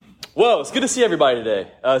Well, it's good to see everybody today.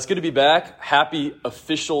 It's good to be back. Happy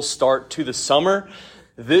official start to the summer.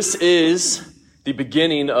 This is the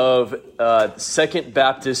beginning of Second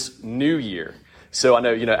Baptist New Year. So I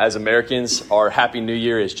know, as Americans, our Happy New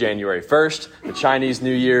Year is January 1st. The Chinese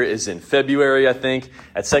New Year is in February, I think.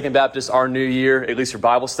 At Second Baptist, our New Year, at least for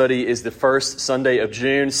Bible study, is the first Sunday of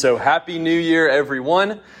June. So Happy New Year,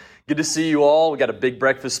 everyone. Good to see you all. We got a big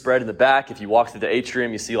breakfast spread in the back. If you walk through the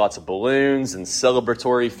atrium, you see lots of balloons and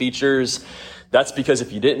celebratory features. That's because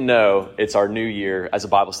if you didn't know, it's our new year as a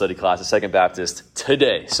Bible study class at Second Baptist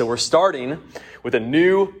today. So we're starting with a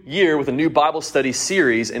new year with a new Bible study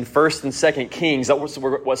series in 1st and 2nd Kings. That's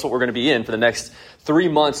what we're going to be in for the next 3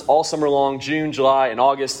 months, all summer long, June, July, and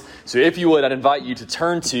August. So if you would, I'd invite you to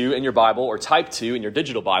turn to in your Bible or type to in your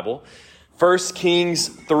digital Bible, 1 Kings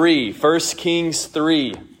 3. 1 Kings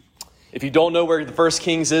 3. If you don't know where the First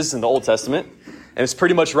Kings is in the Old Testament, and it's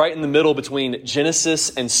pretty much right in the middle between Genesis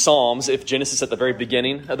and Psalms, if Genesis is at the very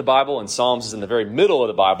beginning of the Bible and Psalms is in the very middle of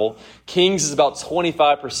the Bible, Kings is about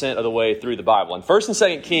 25% of the way through the Bible. And 1st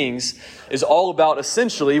and 2nd Kings is all about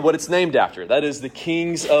essentially what it's named after. That is the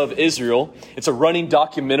kings of Israel. It's a running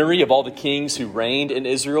documentary of all the kings who reigned in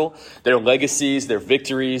Israel, their legacies, their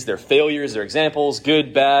victories, their failures, their examples,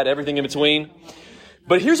 good, bad, everything in between.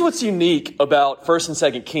 But here's what's unique about 1st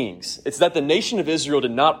and 2nd Kings. It's that the nation of Israel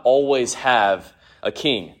did not always have a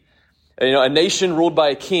king. A nation ruled by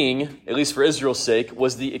a king, at least for Israel's sake,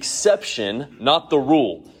 was the exception, not the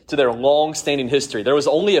rule, to their long-standing history. There was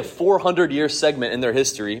only a 400-year segment in their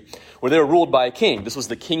history where they were ruled by a king. This was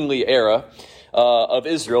the kingly era of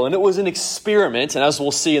Israel, and it was an experiment, and as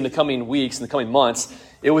we'll see in the coming weeks, in the coming months,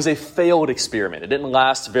 it was a failed experiment. It didn't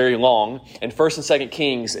last very long, and 1st and 2nd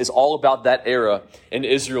Kings is all about that era in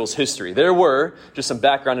Israel's history. There were, just some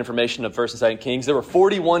background information of 1st and 2nd Kings, there were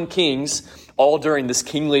 41 kings all during this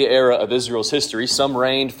kingly era of Israel's history. Some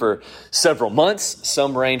reigned for several months,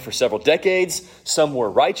 some reigned for several decades, some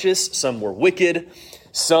were righteous, some were wicked,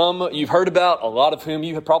 some you've heard about, a lot of whom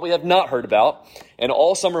you probably have not heard about, and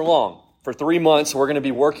all summer long, for 3 months, we're going to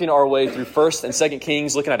be working our way through 1st and 2nd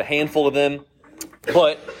Kings, looking at a handful of them.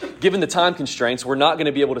 But given the time constraints, we're not going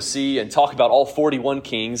to be able to see and talk about all 41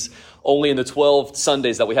 kings only in the 12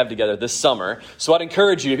 Sundays that we have together this summer. So I'd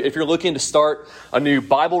encourage you, if you're looking to start a new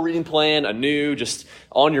Bible reading plan, a new just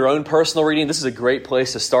on your own personal reading, this is a great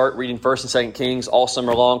place to start reading 1st and 2nd Kings all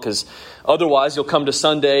summer long, because otherwise you'll come to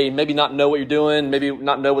Sunday, maybe not know what you're doing, maybe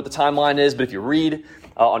not know what the timeline is, but if you read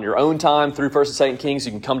on your own time through 1st and 2nd Kings,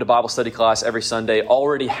 you can come to Bible study class every Sunday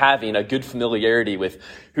already having a good familiarity with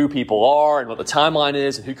who people are and what the timeline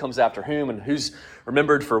is and who comes after whom and who's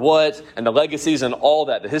remembered for what and the legacies and all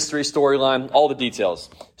that, the history, storyline, all the details.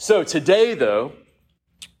 So today, though,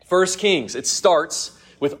 1 Kings, it starts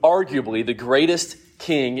with arguably the greatest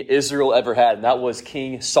king Israel ever had, and that was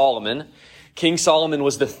King Solomon. King Solomon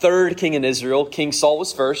was the third king in Israel. King Saul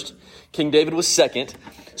was first. King David was second.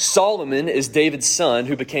 Solomon is David's son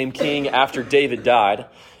who became king after David died.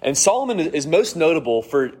 And Solomon is most notable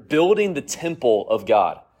for building the temple of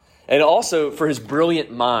God and also for his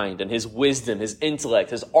brilliant mind and his wisdom, his intellect,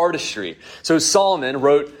 his artistry. So Solomon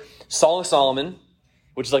wrote Song of Solomon,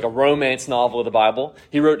 which is like a romance novel of the Bible.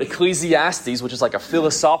 He wrote Ecclesiastes, which is like a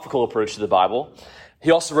philosophical approach to the Bible. He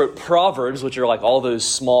also wrote Proverbs, which are like all those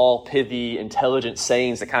small, pithy, intelligent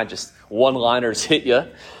sayings that kind of just one-liners hit you.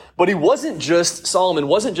 But Solomon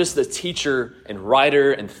wasn't just the teacher and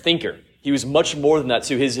writer and thinker. He was much more than that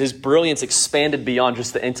too. His brilliance expanded beyond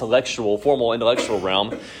just the formal intellectual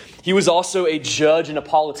realm. He was also a judge and a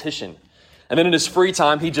politician. And then in his free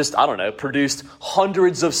time, he just, produced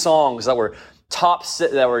hundreds of songs that were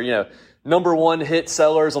number one hit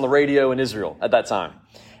sellers on the radio in Israel at that time.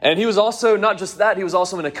 And he was also, not just that, he was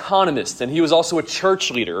also an economist, and he was also a church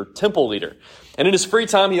leader, or temple leader. And in his free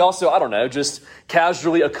time, he also, just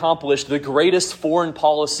casually accomplished the greatest foreign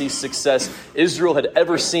policy success Israel had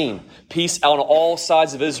ever seen. Peace on all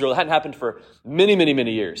sides of Israel. It hadn't happened for many, many,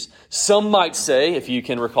 many years. Some might say, if you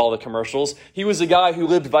can recall the commercials, he was a guy who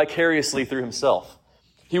lived vicariously through himself.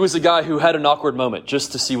 He was a guy who had an awkward moment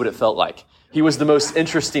just to see what it felt like. He was the most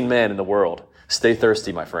interesting man in the world. Stay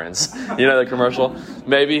thirsty, my friends. You know that commercial?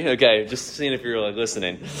 Maybe? Okay, just seeing if you're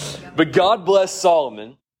listening. But God blessed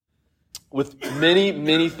Solomon with many,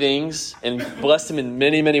 many things and blessed him in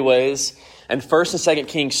many, many ways. And 1st and 2nd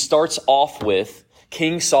Kings starts off with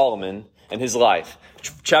King Solomon and his life.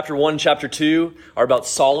 Chapter 1 and chapter 2 are about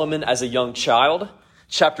Solomon as a young child.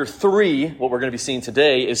 Chapter 3, what we're going to be seeing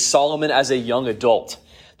today, is Solomon as a young adult.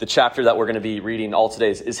 The chapter that we're going to be reading all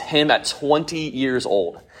today is him at 20 years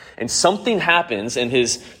old. And something happens in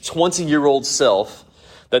his 20-year-old self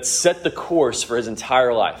that set the course for his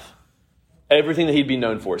entire life. everything that he'd be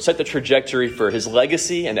known for, set the trajectory for his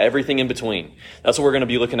legacy and everything in between. That's what we're going to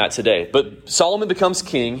be looking at today. But Solomon becomes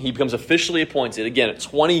king. He becomes officially appointed, again, at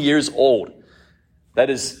 20 years old. That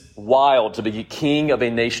is wild to be king of a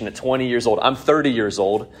nation at 20 years old. I'm 30 years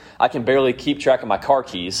old. I can barely keep track of my car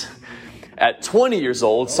keys. At 20 years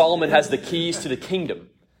old, Solomon has the keys to the kingdom.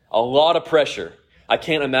 A lot of pressure. I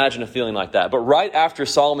can't imagine a feeling like that. But right after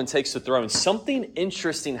Solomon takes the throne, something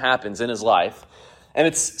interesting happens in his life. And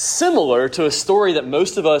it's similar to a story that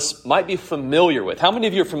most of us might be familiar with. How many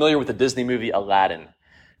of you are familiar with the Disney movie Aladdin?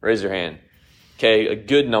 Raise your hand. Okay, a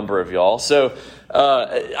good number of y'all. So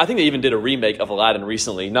I think they even did a remake of Aladdin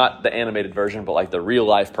recently, not the animated version, but like the real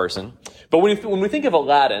life person. But when we think of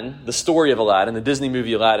Aladdin, the story of Aladdin, the Disney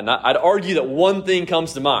movie Aladdin, I'd argue that one thing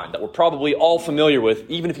comes to mind that we're probably all familiar with,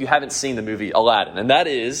 even if you haven't seen the movie Aladdin, and that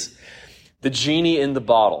is the genie in the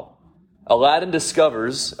bottle. Aladdin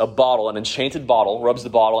discovers a bottle, an enchanted bottle, rubs the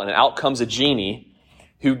bottle, and out comes a genie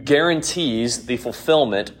who guarantees the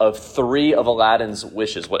fulfillment of 3 of Aladdin's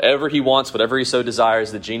wishes. Whatever he wants, whatever he so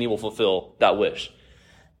desires, the genie will fulfill that wish.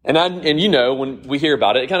 And you know, when we hear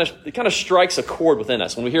about it, it kind of strikes a chord within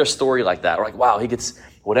us. When we hear a story like that, we're like, wow, he gets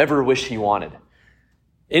whatever wish he wanted.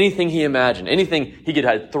 Anything he imagined, anything, he could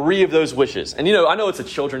have 3 of those wishes. And you know, I know it's a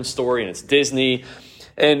children's story and it's Disney,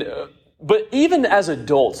 but even as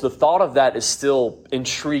adults, the thought of that is still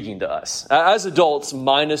intriguing to us. As adults,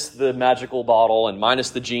 minus the magical bottle and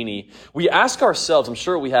minus the genie, we ask ourselves, I'm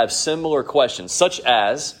sure we have similar questions, such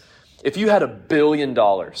as, if you had $1 billion,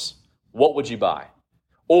 what would you buy?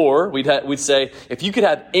 Or we'd say, if you could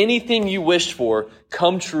have anything you wished for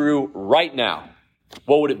come true right now,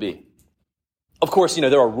 what would it be? Of course, you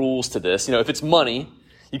know, there are rules to this. You know, if it's money,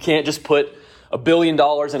 you can't just put $1 billion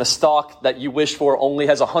in a stock that you wish for only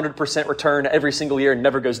has 100% return every single year and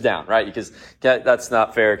never goes down, right? Because that's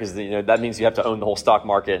not fair, because you know that means you have to own the whole stock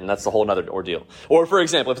market, and that's a whole other ordeal. Or for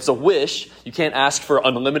example, if it's a wish, you can't ask for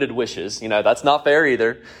unlimited wishes. You know, that's not fair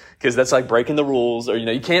either, because that's like breaking the rules. Or you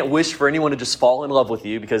know, you can't wish for anyone to just fall in love with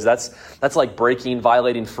you, because that's like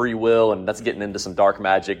violating free will, and that's getting into some dark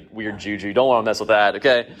magic, weird juju. Don't want to mess with that,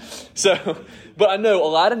 okay? So, but I know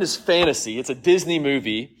Aladdin is fantasy. It's a Disney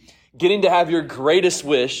movie. Getting to have your greatest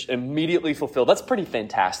wish immediately fulfilled. That's pretty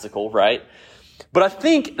fantastical, right? But I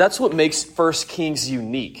think that's what makes 1 Kings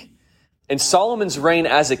unique. In Solomon's reign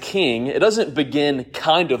as a king, it doesn't begin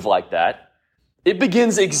kind of like that. It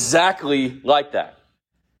begins exactly like that.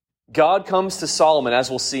 God comes to Solomon, as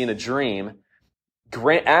we'll see in a dream,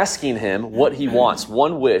 asking him what he wants,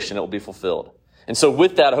 one wish, and it will be fulfilled. And so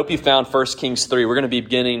with that, I hope you found 1 Kings 3. We're going to be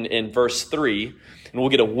beginning in verse 3. And we'll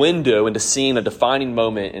get a window into seeing a defining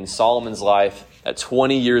moment in Solomon's life at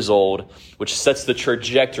 20 years old, which sets the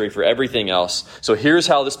trajectory for everything else. So here's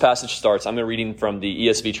how this passage starts. I'm reading from the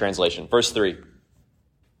ESV translation. Verse 3.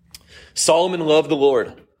 Solomon loved the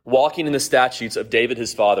Lord, walking in the statutes of David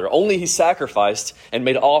his father. Only he sacrificed and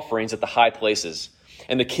made offerings at the high places.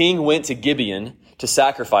 And the king went to Gibeon to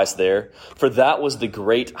sacrifice there, for that was the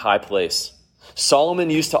great high place. Solomon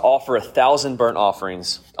used to offer 1,000 burnt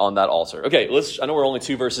offerings on that altar. Okay, I know we're only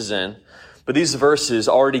 2 verses in, but these verses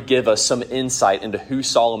already give us some insight into who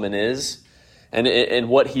Solomon is and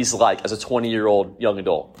what he's like as a 20-year-old young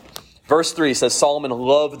adult. Verse 3 says, Solomon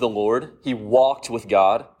loved the Lord. He walked with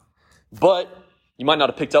God. But you might not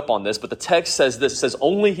have picked up on this, but the text says this. It says,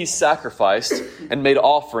 only he sacrificed and made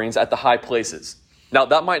offerings at the high places. Now,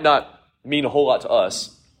 that might not mean a whole lot to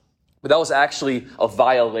us, but that was actually a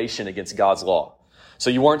violation against God's law. So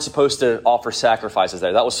you weren't supposed to offer sacrifices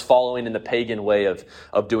there. That was following in the pagan way of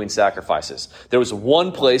doing sacrifices. There was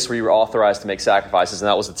one place where you were authorized to make sacrifices, and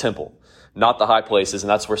that was the temple, not the high places, and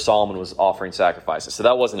that's where Solomon was offering sacrifices. So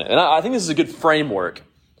that wasn't it. And I think this is a good framework,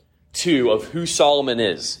 too, of who Solomon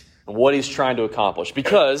is and what he's trying to accomplish.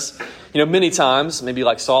 Because, you know, many times, maybe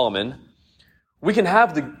like Solomon, we can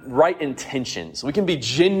have the right intentions. We can be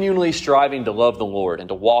genuinely striving to love the Lord and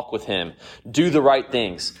to walk with him, do the right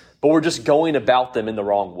things, but we're just going about them in the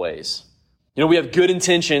wrong ways. You know, we have good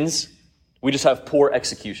intentions. We just have poor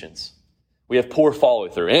executions. We have poor follow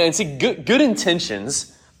through. And see, good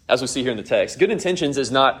intentions, as we see here in the text, good intentions it's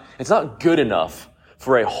not good enough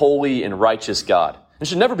for a holy and righteous God. It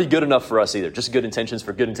should never be good enough for us either. Just good intentions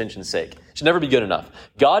for good intentions' sake. It should never be good enough.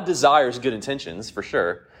 God desires good intentions, for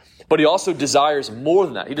sure. But he also desires more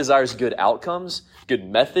than that. He desires good outcomes, good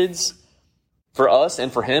methods for us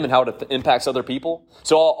and for him and how it impacts other people.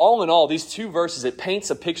 So all in all, these 2 verses, it paints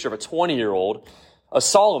a picture of a 20-year-old, a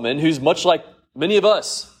Solomon, who's much like many of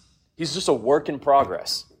us. He's just a work in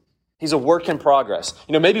progress. He's a work in progress.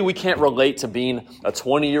 Maybe we can't relate to being a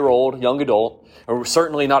 20-year-old young adult, or we're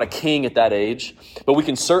certainly not a king at that age, but we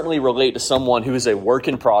can certainly relate to someone who is a work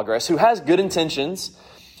in progress, who has good intentions,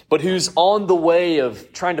 but who's on the way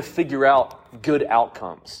of trying to figure out good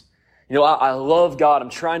outcomes. I love God. I'm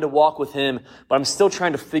trying to walk with him, but I'm still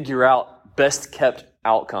trying to figure out best kept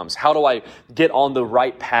outcomes. How do I get on the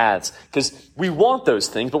right paths? Because we want those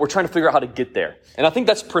things, but we're trying to figure out how to get there. And I think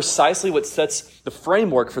that's precisely what sets the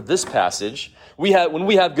framework for this passage. When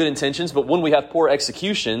we have good intentions, but when we have poor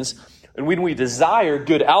executions, and when we desire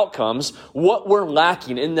good outcomes, what we're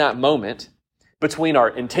lacking in that moment between our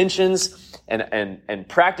intentions and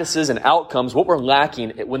practices and outcomes, what we're lacking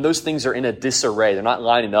when those things are in a disarray, they're not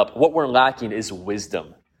lining up, what we're lacking is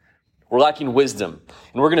wisdom. We're lacking wisdom.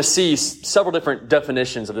 And we're going to see several different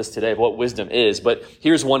definitions of this today of what wisdom is. But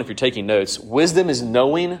here's one if you're taking notes. Wisdom is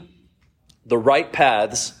knowing the right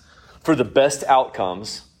paths for the best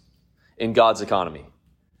outcomes in God's economy.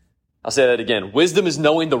 I'll say that again. Wisdom is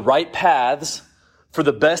knowing the right paths for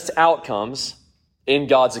the best outcomes in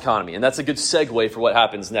God's economy. And that's a good segue for what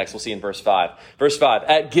happens next. We'll see in verse 5. Verse 5,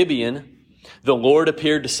 at Gibeon, the Lord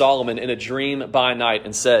appeared to Solomon in a dream by night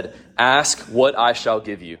and said, ask what I shall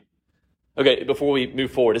give you. Okay, before we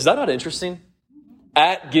move forward, is that not interesting?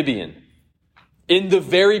 At Gibeon, in the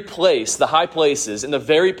very place, the high places, in the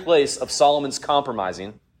very place of Solomon's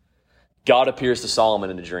compromising, God appears to Solomon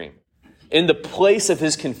in a dream. In the place of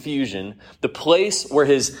his confusion, the place where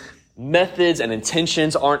his methods and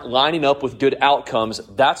intentions aren't lining up with good outcomes,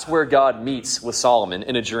 that's where God meets with Solomon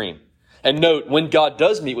in a dream. And note, when God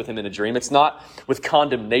does meet with him in a dream, it's not with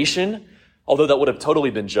condemnation, although that would have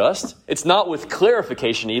totally been just. It's not with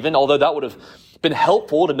clarification even, although that would have been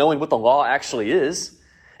helpful to knowing what the law actually is.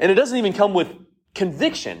 And it doesn't even come with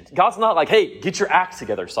conviction. God's not like, hey, get your act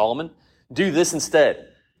together, Solomon. Do this instead.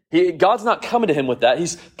 God's not coming to him with that.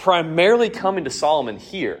 He's primarily coming to Solomon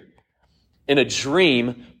here in a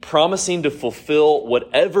dream, promising to fulfill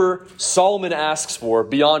whatever Solomon asks for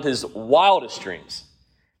beyond his wildest dreams.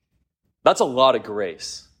 That's a lot of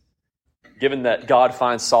grace, given that God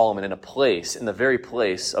finds Solomon in the very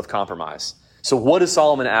place of compromise. So what does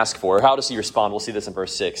Solomon ask for? How does he respond? We'll see this in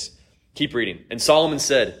verse 6. Keep reading. And Solomon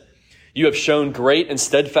said, you have shown great and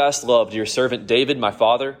steadfast love to your servant David, my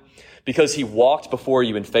father, because he walked before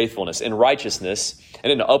you in faithfulness, in righteousness,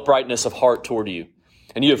 and in uprightness of heart toward you.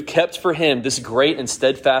 And you have kept for him this great and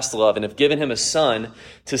steadfast love, and have given him a son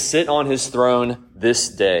to sit on his throne this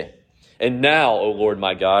day. And now, O Lord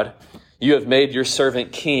my God, you have made your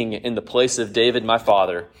servant king in the place of David my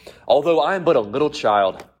father. Although I am but a little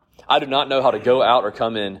child, I do not know how to go out or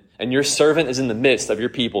come in, and your servant is in the midst of your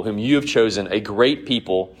people, whom you have chosen, a great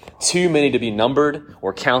people, too many to be numbered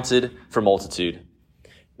or counted for multitude.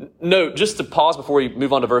 Note, just to pause before we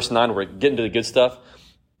move on to verse 9, where we get into the good stuff.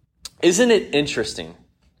 Isn't it interesting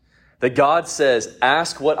that God says,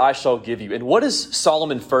 ask what I shall give you? And what does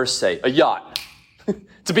Solomon first say? A yacht.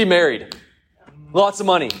 To be married. Lots of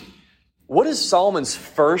money. What is Solomon's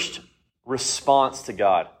first response to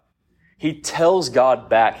God? He tells God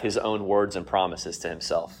back his own words and promises to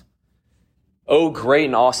himself. Oh, great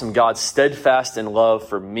and awesome God, steadfast in love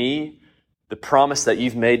for me, the promise that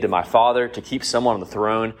you've made to my father to keep someone on the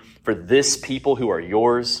throne for this people who are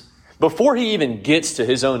yours. Before he even gets to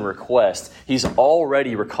his own request, he's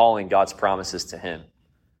already recalling God's promises to him.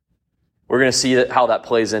 We're going to see how that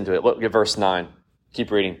plays into it. Look at verse 9.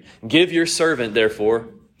 Keep reading. Give your servant, therefore,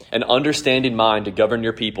 an understanding mind to govern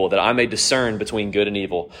your people, that I may discern between good and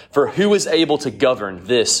evil. For who is able to govern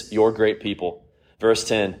this, your great people? Verse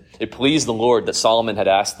 10, it pleased the Lord that Solomon had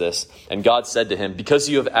asked this. And God said to him, because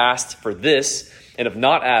you have asked for this, and have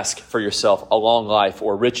not asked for yourself a long life,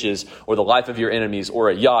 or riches, or the life of your enemies, or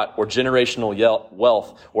a yacht, or generational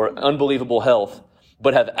wealth, or unbelievable health,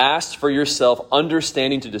 but have asked for yourself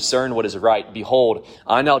understanding to discern what is right, behold,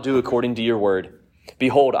 I now do according to your word.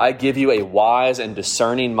 Behold, I give you a wise and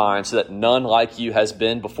discerning mind, so that none like you has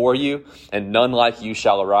been before you, and none like you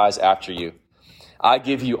shall arise after you. I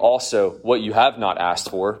give you also what you have not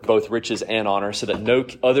asked for, both riches and honor, so that no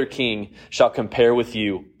other king shall compare with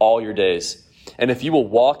you all your days. And if you will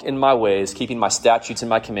walk in my ways, keeping my statutes and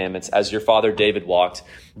my commandments, as your father David walked,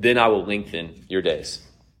 then I will lengthen your days.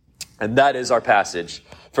 And that is our passage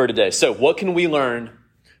for today. So what can we learn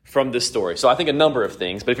from this story? So I think a number of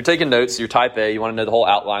things, but if you're taking notes, you're type A, you want to know the whole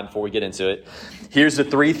outline before we get into it. Here's the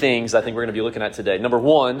three things I think we're going to be looking at today. Number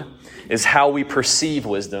one is how we perceive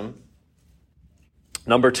wisdom.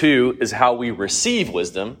 Number two is how we receive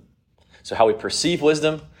wisdom. So how we perceive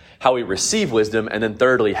wisdom, how we receive wisdom, and then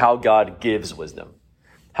thirdly, how God gives wisdom.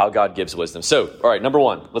 How God gives wisdom. So, all right, number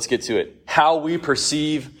one, let's get to it. How we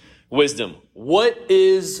perceive Wisdom. What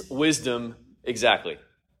is wisdom exactly?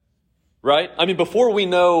 Right? I mean, before we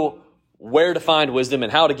know where to find wisdom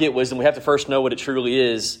and how to get wisdom, we have to first know what it truly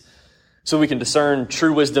is so we can discern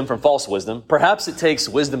true wisdom from false wisdom. Perhaps it takes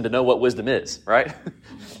wisdom to know what wisdom is, right?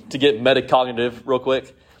 To get metacognitive real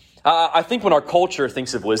quick. I think when our culture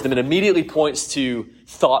thinks of wisdom, it immediately points to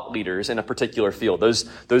thought leaders in a particular field. Those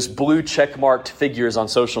blue checkmarked figures on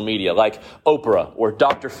social media like Oprah or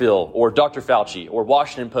Dr. Phil or Dr. Fauci or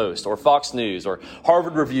Washington Post or Fox News or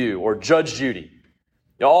Harvard Review or Judge Judy.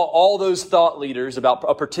 All those thought leaders about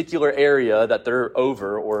a particular area that they're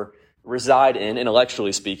over or reside in,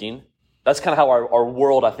 intellectually speaking. That's kind of how our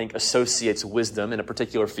world, I think, associates wisdom in a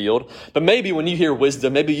particular field. But maybe when you hear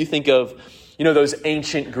wisdom, maybe you think of, those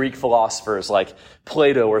ancient Greek philosophers like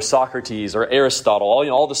Plato or Socrates or Aristotle,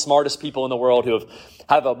 all the smartest people in the world who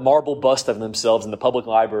have a marble bust of themselves in the public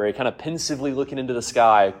library, kind of pensively looking into the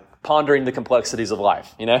sky, pondering the complexities of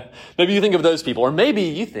life, Maybe you think of those people. Or maybe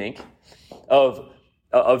you think of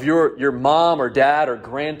your mom or dad or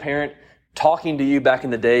grandparent talking to you back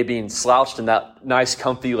in the day, being slouched in that nice,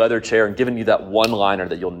 comfy leather chair and giving you that one-liner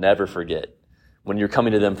that you'll never forget when you're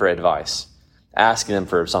coming to them for advice, asking them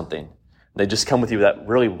for something. They just come with you with that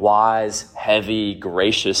really wise, heavy,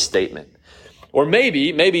 gracious statement. Or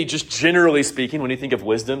maybe just generally speaking, when you think of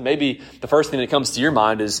wisdom, maybe the first thing that comes to your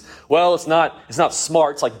mind is, well, it's not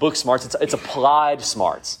smarts like book smarts. It's applied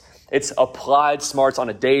smarts. It's applied smarts on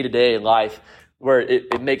a day-to-day life where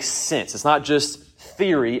it makes sense. It's not just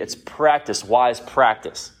theory, it's practice, wise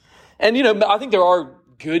practice. And, I think there are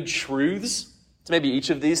good truths to maybe each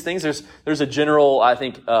of these things. There's a general, I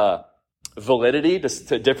think, validity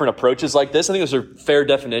to different approaches like this. I think those are fair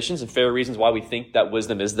definitions and fair reasons why we think that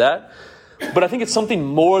wisdom is that. But I think it's something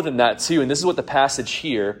more than that too, and this is what the passage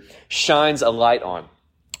here shines a light on.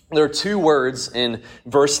 There are two words in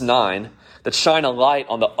verse 9 that shine a light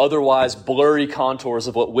on the otherwise blurry contours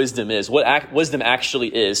of what wisdom is, what wisdom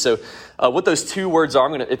actually is. So what those two words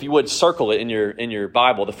are, if you would, circle it in your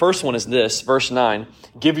Bible. The first one is this, verse 9,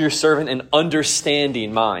 give your servant an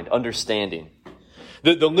understanding mind, understanding.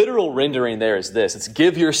 The literal rendering there is this, it's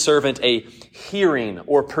give your servant a hearing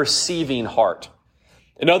or perceiving heart.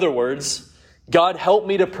 In other words, God, help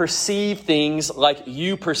me to perceive things like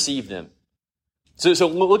you perceive them. So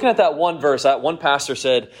looking at that one verse, that one pastor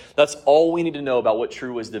said, that's all we need to know about what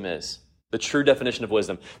true wisdom is. The true definition of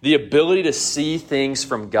wisdom. The ability to see things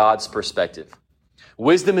from God's perspective.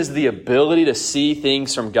 Wisdom is the ability to see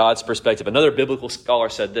things from God's perspective. Another biblical scholar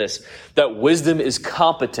said this, that wisdom is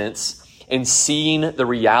competence in seeing the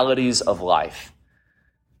realities of life.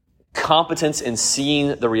 Competence in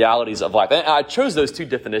seeing the realities of life. And I chose those two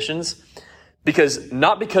definitions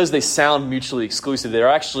not because they sound mutually exclusive, they're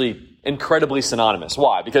actually incredibly synonymous.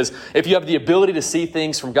 Why? Because if you have the ability to see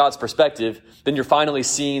things from God's perspective, then you're finally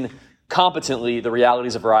seeing competently the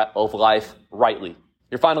realities of life rightly.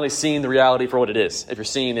 You're finally seeing the reality for what it is, if you're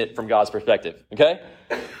seeing it from God's perspective. Okay?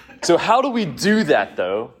 So how do we do that,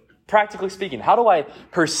 though? Practically speaking, how do I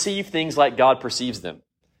perceive things like God perceives them?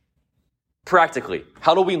 Practically,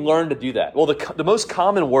 how do we learn to do that? Well, the most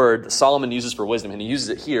common word that Solomon uses for wisdom, and he uses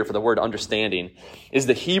it here for the word understanding, is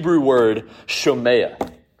the Hebrew word shomeah.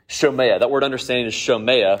 Shomeah. That word understanding is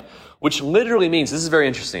shomeah, which literally means, this is very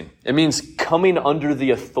interesting, it means coming under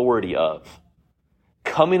the authority of.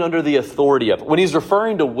 Coming under the authority of. When he's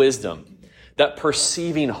referring to wisdom, that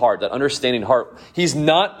perceiving heart, that understanding heart, he's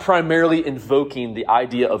not primarily invoking the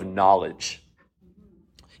idea of knowledge.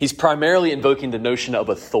 He's primarily invoking the notion of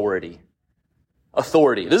authority.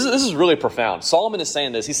 Authority. This is really profound. Solomon is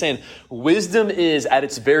saying this. He's saying wisdom is at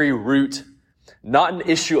its very root not an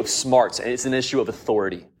issue of smarts, it's an issue of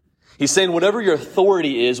authority. He's saying whatever your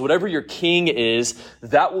authority is, whatever your king is,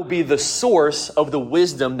 that will be the source of the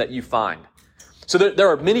wisdom that you find. So there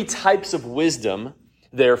are many types of wisdom,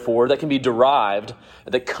 therefore, that can be derived,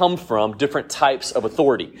 that come from different types of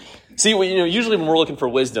authority. See, usually when we're looking for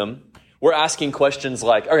wisdom, we're asking questions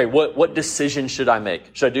like, okay, what decision should I make?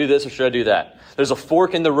 Should I do this or should I do that? There's a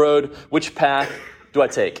fork in the road. Which path do I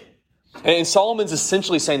take? And Solomon's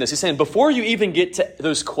essentially saying this. He's saying before you even get to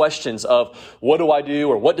those questions of what do I do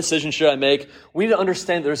or what decision should I make, we need to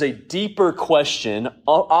understand there's a deeper question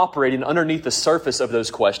operating underneath the surface of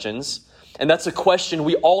those questions. And that's a question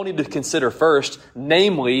we all need to consider first,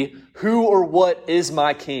 namely, who or what is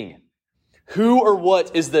my king? Who or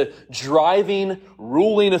what is the driving,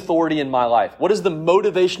 ruling authority in my life? What is the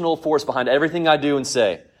motivational force behind everything I do and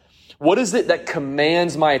say? What is it that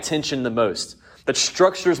commands my attention the most? That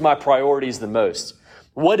structures my priorities the most?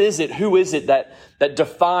 What is it? Who is it that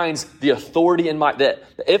defines the authority in that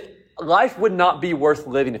if life would not be worth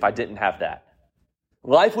living if I didn't have that?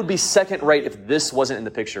 Life would be second rate if this wasn't in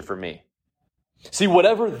the picture for me. See,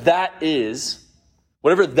 whatever that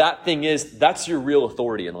thing is, that's your real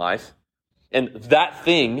authority in life. And that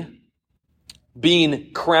thing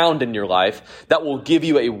being crowned in your life, that will give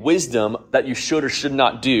you a wisdom that you should or should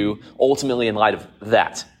not do ultimately in light of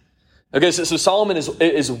that. Okay, so Solomon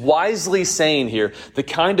is wisely saying here, the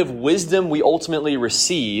kind of wisdom we ultimately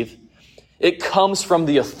receive, it comes from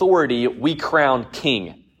the authority we crown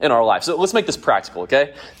king in our life. So let's make this practical,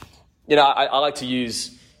 okay? I like to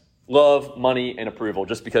use love, money, and approval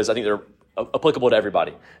just because I think they're applicable to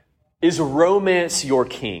everybody. Is romance your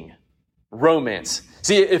king? Romance.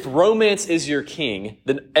 See, if romance is your king,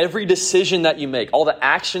 then every decision that you make, all the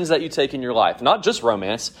actions that you take in your life, not just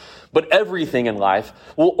romance, but everything in life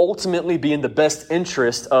will ultimately be in the best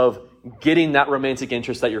interest of getting that romantic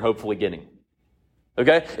interest that you're hopefully getting.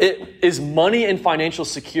 Okay? Is money and financial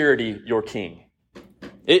security your king?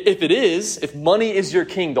 If money is your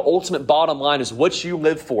king, the ultimate bottom line is what you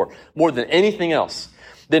live for more than anything else,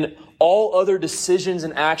 then all other decisions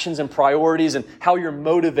and actions and priorities and how you're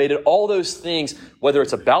motivated, all those things, whether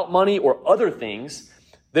it's about money or other things,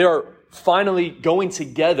 they are finally going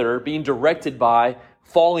together, being directed by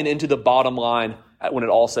falling into the bottom line when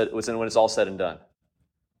it's all said and done.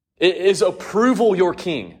 Is approval your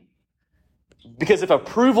king? Because if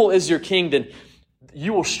approval is your king, then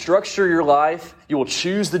you will structure your life, you will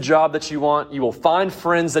choose the job that you want, you will find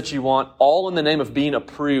friends that you want, all in the name of being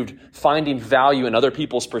approved, finding value in other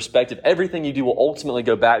people's perspective. Everything you do will ultimately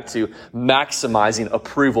go back to maximizing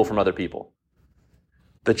approval from other people.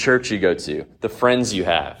 The church you go to, the friends you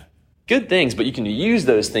have. Good things, but you can use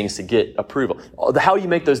those things to get approval. How you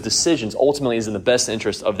make those decisions ultimately is in the best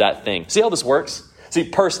interest of that thing. See how this works? See,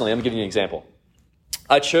 personally, I'm giving you an example.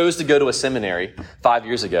 I chose to go to a seminary 5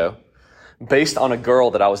 years ago based on a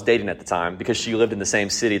girl that I was dating at the time because she lived in the same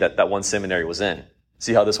city that one seminary was in.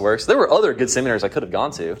 See how this works? There were other good seminaries I could have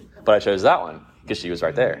gone to, but I chose that one because she was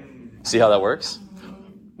right there. See how that works?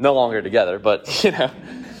 No longer together, but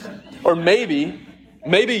Or maybe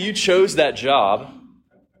you chose that job,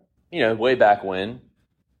 way back when,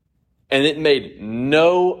 and it made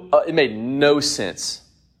no sense.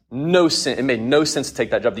 No sense. It made no sense to take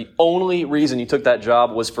that job. The only reason you took that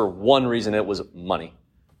job was for one reason. It was money.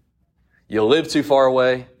 You lived too far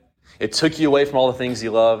away. It took you away from all the things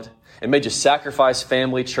you loved. It made you sacrifice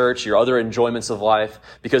family, church, your other enjoyments of life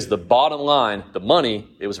because the bottom line, the money,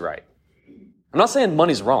 it was right. I'm not saying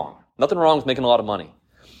money's wrong. Nothing wrong with making a lot of money.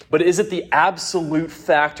 But is it the absolute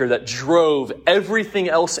factor that drove everything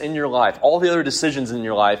else in your life, all the other decisions in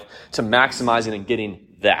your life, to maximizing and getting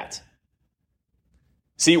that?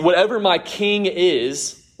 See, whatever my king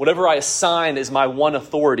is, whatever I assign as my one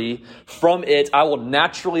authority, from it, I will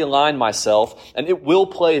naturally align myself, and it will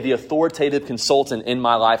play the authoritative consultant in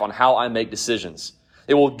my life on how I make decisions.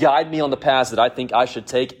 It will guide me on the paths that I think I should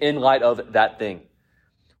take in light of that thing.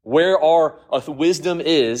 Where our wisdom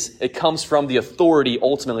is, it comes from the authority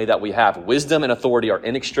ultimately that we have. Wisdom and authority are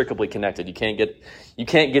inextricably connected. You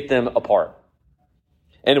can't get them apart.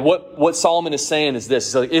 And what Solomon is saying is this.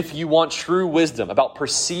 So if you want true wisdom about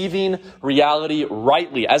perceiving reality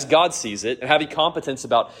rightly as God sees it and having competence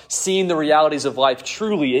about seeing the realities of life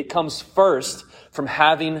truly, it comes first from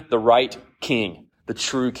having the right king, the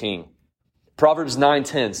true king. Proverbs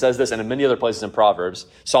 9:10 says this, and in many other places in Proverbs,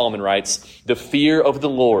 Solomon writes, "The fear of the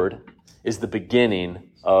Lord is the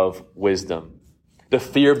beginning of wisdom." The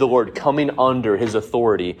fear of the Lord coming under his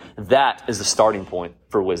authority, that is the starting point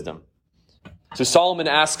for wisdom. So Solomon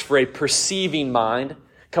asks for a perceiving mind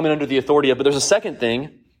coming under the authority of, but there's a second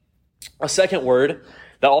word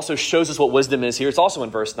that also shows us what wisdom is here. It's also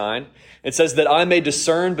in verse 9. It says that I may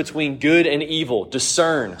discern between good and evil.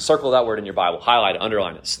 Discern. Circle that word in your Bible. Highlight it,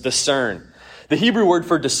 underline it. Discern. The Hebrew word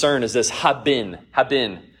for discern is this, habin.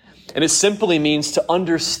 And it simply means to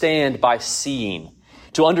understand by seeing,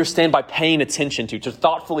 to understand by paying attention to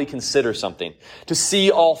thoughtfully consider something, to see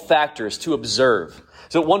all factors, to observe.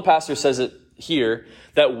 So one pastor says it here,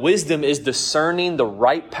 that wisdom is discerning the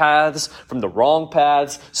right paths from the wrong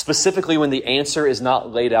paths, specifically when the answer is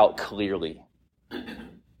not laid out clearly.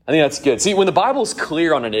 I think that's good. See, when the Bible's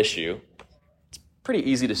clear on an issue, it's a pretty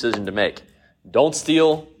easy decision to make. Don't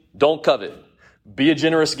steal, don't covet, be a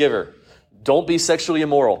generous giver, don't be sexually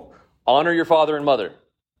immoral, honor your father and mother.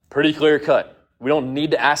 Pretty clear cut. We don't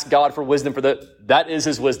need to ask God for wisdom for that. That is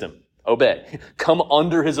his wisdom. Obey. Come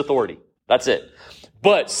under his authority. That's it.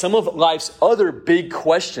 But some of life's other big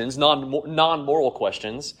questions, non-moral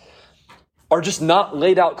questions, are just not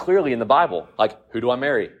laid out clearly in the Bible. Like, who do I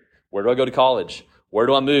marry? Where do I go to college? Where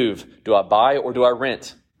do I move? Do I buy or do I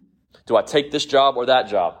rent? Do I take this job or that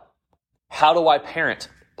job? How do I parent?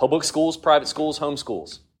 Public schools, private schools, home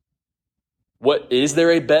schools. What is there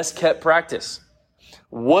a best kept practice?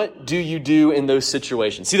 What do you do in those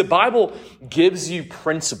situations? See, the Bible gives you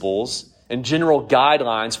principles and general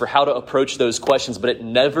guidelines for how to approach those questions, but it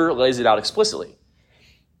never lays it out explicitly.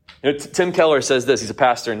 Tim Keller says this. He's a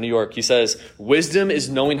pastor in New York. He says, wisdom is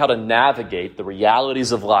knowing how to navigate the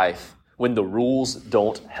realities of life when the rules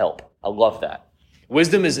don't help. I love that.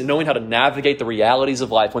 Wisdom is knowing how to navigate the realities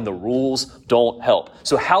of life when the rules don't help.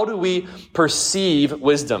 So how do we perceive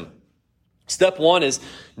wisdom? Step one is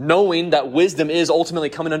knowing that wisdom is ultimately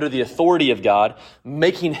coming under the authority of God,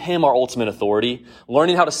 making him our ultimate authority,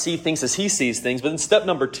 learning how to see things as he sees things. But then step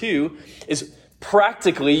number two is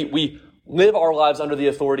practically we live our lives under the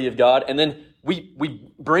authority of God, and then we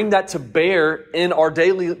bring that to bear in our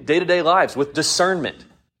day-to-day lives with discernment.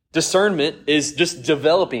 Discernment is just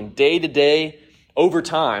developing day-to-day over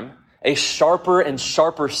time a sharper and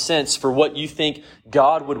sharper sense for what you think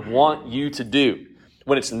God would want you to do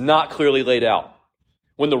when it's not clearly laid out,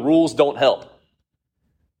 when the rules don't help.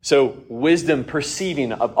 So wisdom,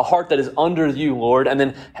 perceiving a heart that is under you, Lord, and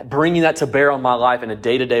then bringing that to bear on my life in a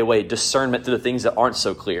day-to-day way, discernment to the things that aren't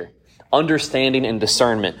so clear. Understanding and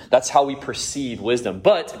discernment. That's how we perceive wisdom.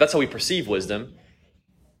 But if that's how we perceive wisdom,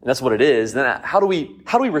 and that's what it is, then how do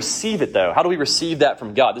we receive it though? How do we receive that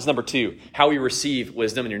from God? This is number two, how we receive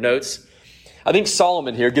wisdom in your notes. I think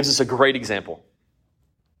Solomon here gives us a great example.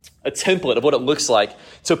 A template of what it looks like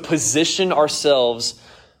to position ourselves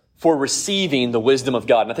for receiving the wisdom of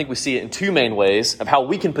God. And I think we see it in two main ways of how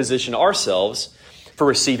we can position ourselves for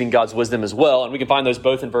receiving God's wisdom as well. And we can find those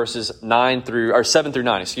both in verses 7 through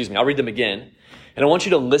 9, I'll read them again. And I want you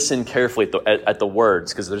to listen carefully at the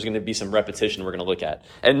words, because there's going to be some repetition we're going to look at.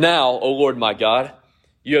 And now, O Lord my God,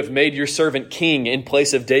 you have made your servant king in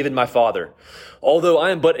place of David my father. Although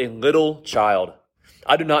I am but a little child,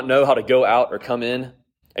 I do not know how to go out or come in.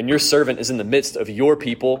 And your servant is in the midst of your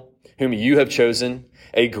people, whom you have chosen,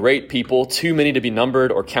 a great people, too many to be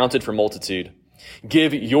numbered or counted for multitude.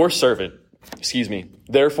 Give your servant,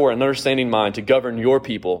 therefore an understanding mind to govern your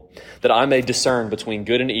people, that I may discern between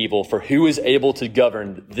good and evil, for who is able to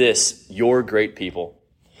govern this, your great people?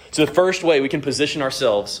 So the first way we can position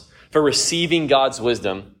ourselves for receiving God's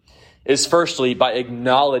wisdom is firstly by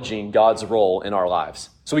acknowledging God's role in our lives.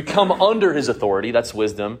 So we come under his authority, that's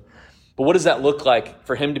wisdom. But what does that look like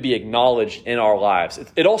for him to be acknowledged in our lives?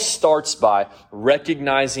 It all starts by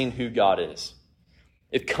recognizing who God is.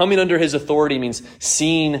 If coming under his authority means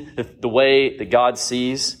seeing the way that God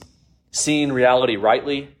sees, seeing reality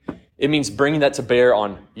rightly, it means bringing that to bear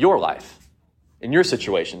on your life, in your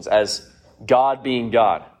situations, as God being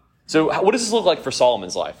God. So what does this look like for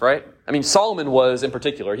Solomon's life, right? I mean, Solomon was, in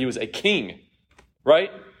particular, he was a king,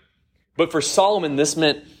 right? But for Solomon, this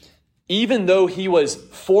meant even though he was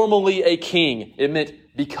formally a king, it meant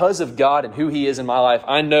because of God and who he is in my life,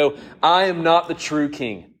 I know I am not the true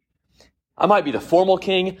king. I might be the formal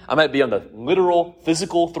king. I might be on the literal,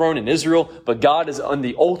 physical throne in Israel, but God is on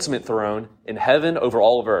the ultimate throne in heaven over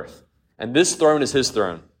all of earth. And this throne is his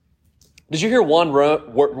throne. Did you hear one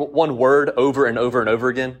word over and over and over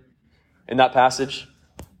again in that passage?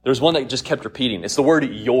 There's one that just kept repeating. It's the word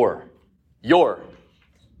your. Your.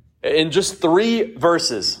 In just 3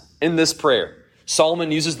 verses in this prayer,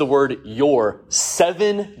 Solomon uses the word your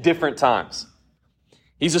 7 different times.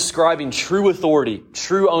 He's ascribing true authority,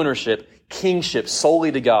 true ownership, kingship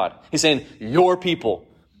solely to God. He's saying, your people,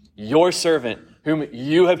 your servant, whom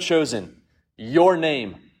you have chosen, your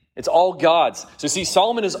name. It's all God's. So see,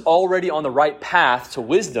 Solomon is already on the right path to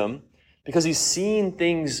wisdom because he's seeing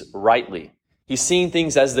things rightly. He's seeing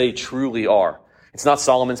things as they truly are. It's not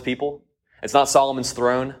Solomon's people. It's not Solomon's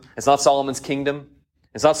throne. It's not Solomon's kingdom.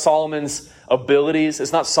 It's not Solomon's abilities.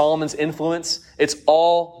 It's not Solomon's influence. It's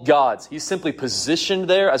all God's. He's simply positioned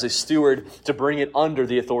there as a steward to bring it under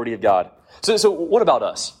the authority of God. So what about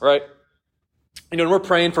us, right? When we're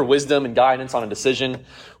praying for wisdom and guidance on a decision,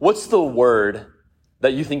 what's the word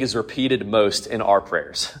that you think is repeated most in our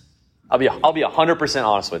prayers? I'll be 100%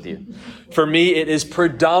 honest with you. For me, it is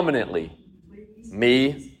predominantly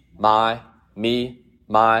me, my,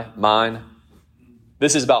 mine.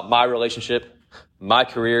 This is about my relationship, my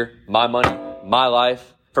career, my money, my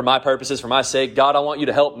life, for my purposes, for my sake. God, I want you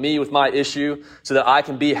to help me with my issue so that I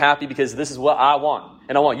can be happy because this is what I want.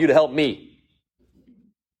 And I want you to help me.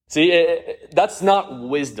 See, that's not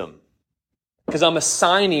wisdom because I'm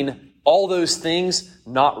assigning all those things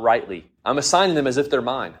not rightly. I'm assigning them as if they're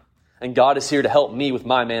mine. And God is here to help me with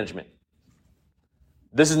my management.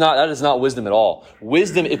 That is not wisdom at all.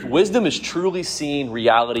 If wisdom is truly seeing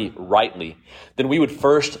reality rightly, then we would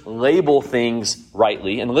first label things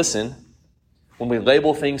rightly. And listen, when we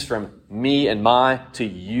label things from me and my to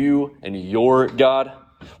you and your God,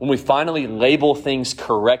 when we finally label things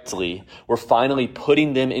correctly, we're finally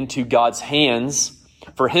putting them into God's hands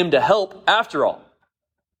for him to help after all,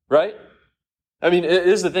 right? I mean, it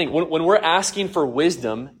is the thing. When we're asking for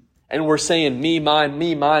wisdom and we're saying me, mine,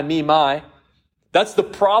 me, my, me, my, that's the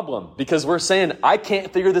problem, because we're saying, I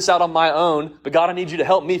can't figure this out on my own, but God, I need you to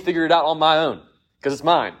help me figure it out on my own because it's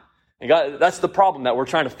mine. And God, that's the problem that we're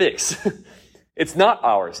trying to fix. It's not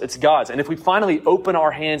ours, it's God's. And if we finally open our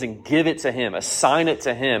hands and give it to him, assign it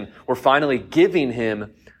to him, we're finally giving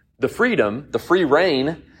him the freedom, the free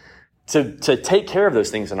reign to take care of those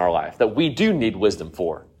things in our life that we do need wisdom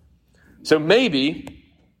for. So maybe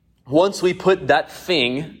once we put that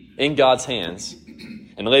thing in God's hands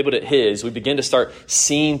and labeled it his, we begin to start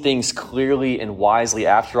seeing things clearly and wisely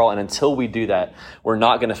after all. And until we do that, we're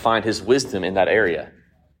not going to find his wisdom in that area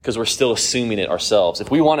because we're still assuming it ourselves. If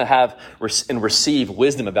we want to have and receive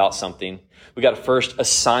wisdom about something, we got to first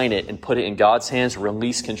assign it and put it in God's hands,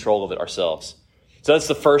 release control of it ourselves. So that's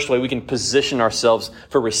the first way we can position ourselves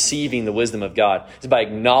for receiving the wisdom of God, is by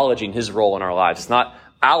acknowledging his role in our lives. It's not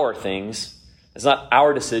our things. It's not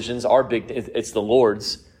our decisions, it's the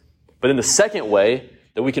Lord's. But then the second way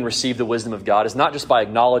that we can receive the wisdom of God is not just by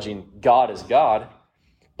acknowledging God as God,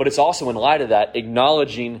 but it's also in light of that,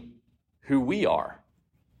 acknowledging who we are.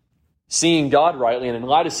 Seeing God rightly, and in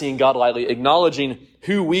light of seeing God rightly, acknowledging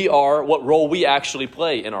who we are, what role we actually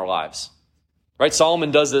play in our lives. Right?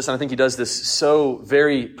 Solomon does this, and I think he does this so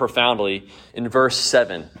very profoundly in verse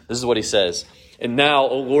 7. This is what he says. And now,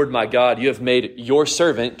 O Lord my God, you have made your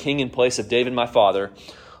servant king in place of David my father.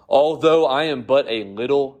 Although I am but a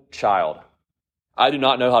little child, I do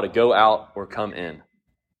not know how to go out or come in.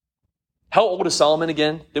 How old is Solomon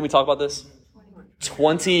again? Didn't we talk about this?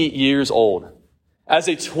 20 years old. As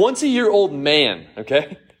a 20-year-old man,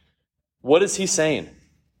 okay, what is he saying?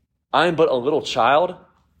 I am but a little child.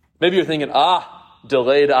 Maybe you're thinking,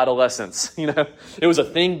 delayed adolescence. It was a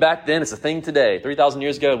thing back then. It's a thing today. 3,000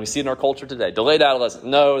 years ago, and we see it in our culture today. Delayed adolescence.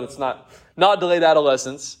 No, that's not delayed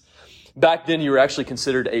adolescence. Back then, you were actually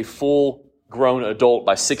considered a full-grown adult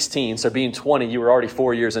by 16. So being 20, you were already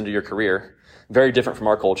 4 years into your career. Very different from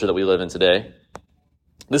our culture that we live in today.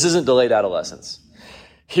 This isn't delayed adolescence.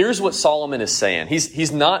 Here's what Solomon is saying.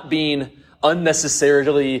 He's not being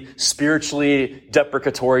unnecessarily spiritually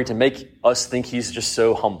deprecatory to make us think he's just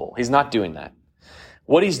so humble. He's not doing that.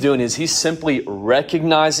 What he's doing is he's simply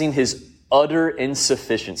recognizing his utter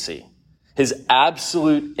insufficiency, his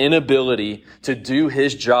absolute inability to do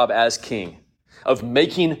his job as king, of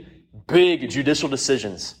making big judicial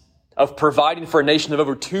decisions, of providing for a nation of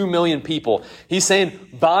over 2 million people. He's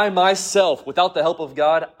saying, by myself, without the help of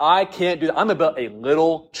God, I can't do that. I'm about a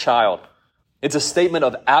little child. It's a statement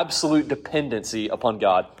of absolute dependency upon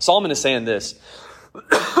God. Solomon is saying this.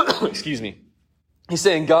 Excuse me. He's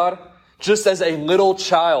saying, God, just as a little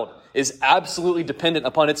child is absolutely dependent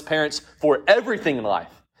upon its parents for everything in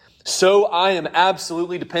life, so I am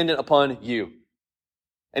absolutely dependent upon you.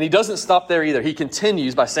 And he doesn't stop there either. He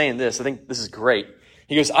continues by saying this. I think this is great.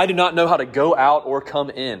 He goes, I do not know how to go out or come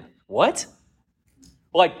in. What?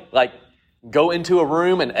 Like go into a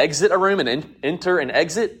room and exit a room and enter and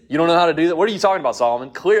exit? You don't know how to do that? What are you talking about,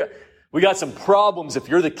 Solomon? Clear. We got some problems if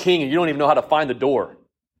you're the king and you don't even know how to find the door.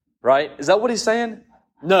 Right? Is that what he's saying?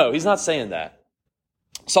 No, he's not saying that.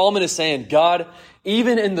 Solomon is saying, God,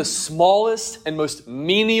 even in the smallest and most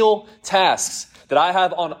menial tasks that I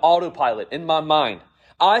have on autopilot in my mind,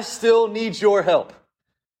 I still need your help.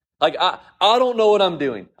 Like, I don't know what I'm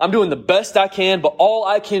doing. I'm doing the best I can, but all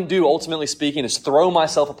I can do, ultimately speaking, is throw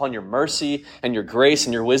myself upon your mercy and your grace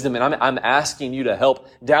and your wisdom. And I'm asking you to help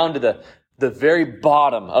down to the very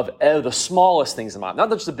bottom of the smallest things in my life.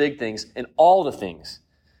 Not just the big things, and all the things.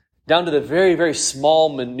 Down to the very, very small,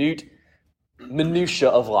 minutia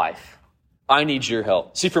of life. I need your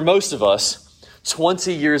help. See, for most of us,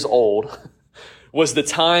 20 years old was the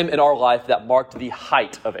time in our life that marked the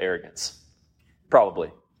height of arrogance.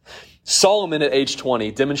 Probably. Solomon at age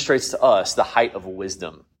 20 demonstrates to us the height of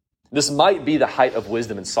wisdom. This might be the height of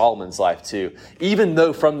wisdom in Solomon's life too, even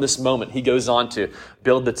though from this moment he goes on to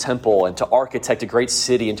build the temple and to architect a great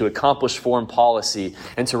city and to accomplish foreign policy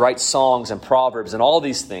and to write songs and proverbs and all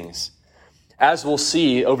these things. As we'll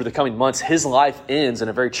see over the coming months, his life ends in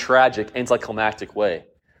a very tragic, anticlimactic way.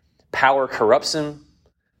 Power corrupts him.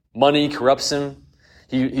 Money corrupts him.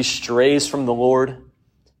 He strays from the Lord.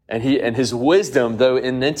 And his wisdom, though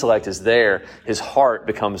in intellect is there, his heart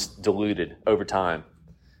becomes diluted over time.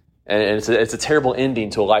 And it's a terrible ending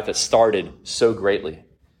to a life that started so greatly.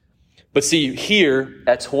 But see, here,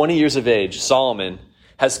 at 20 years of age, Solomon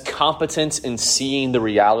has competence in seeing the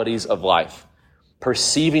realities of life.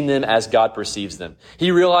 perceiving them as God perceives them.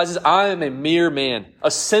 He realizes, I am a mere man,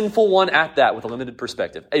 a sinful one at that, with a limited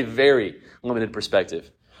perspective, a very limited perspective.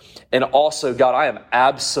 And also, God, I am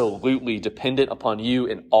absolutely dependent upon you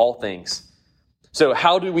in all things. So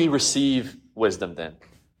how do we receive wisdom then?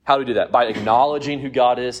 How do we do that? By acknowledging who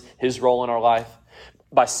God is, his role in our life,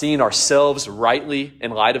 by seeing ourselves rightly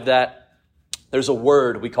in light of that. There's a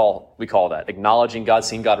word we call that. Acknowledging God,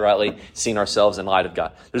 seeing God rightly, seeing ourselves in light of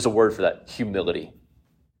God. There's a word for that. Humility.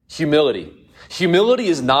 Humility. Humility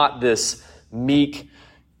is not this meek,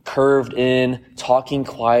 curved in, talking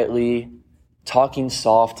quietly, talking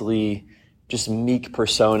softly, just meek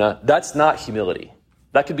persona. That's not humility.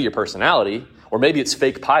 That could be your personality, or maybe it's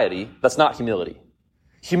fake piety. That's not humility.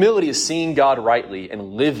 Humility is seeing God rightly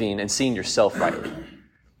and living and seeing yourself rightly.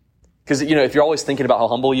 Because, if you're always thinking about how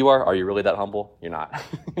humble you are you really that humble? You're not.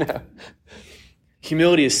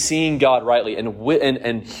 Humility is seeing God rightly,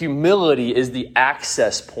 and humility is the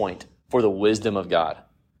access point for the wisdom of God.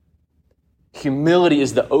 Humility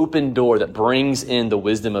is the open door that brings in the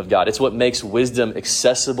wisdom of God. It's what makes wisdom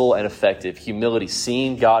accessible and effective. Humility,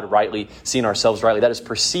 seeing God rightly, seeing ourselves rightly. That is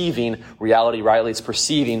perceiving reality rightly. It's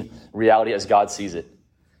perceiving reality as God sees it.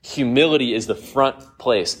 Humility is the front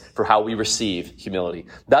place for how we receive humility.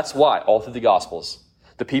 That's why, all through the Gospels,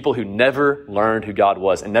 the people who never learned who God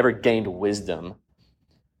was and never gained wisdom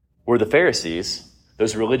were the Pharisees,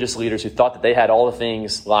 those religious leaders who thought that they had all the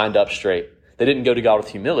things lined up straight. They didn't go to God with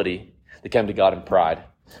humility. They came to God in pride.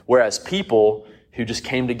 Whereas people who just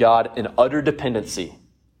came to God in utter dependency,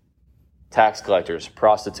 tax collectors,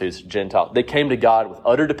 prostitutes, Gentiles, they came to God with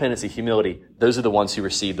utter dependency, humility. Those are the ones who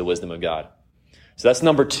received the wisdom of God. So that's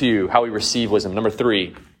number 2, how we receive wisdom. Number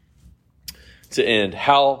 3, to end,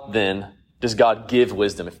 how then does God give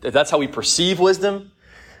wisdom? If that's how we perceive wisdom,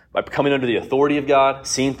 by coming under the authority of God,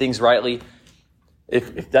 seeing things rightly,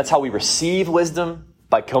 if that's how we receive wisdom,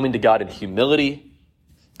 by coming to God in humility,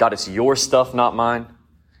 God, it's your stuff, not mine.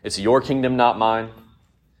 It's your kingdom, not mine.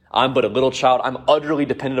 I'm but a little child. I'm utterly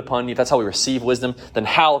dependent upon you. If that's how we receive wisdom, then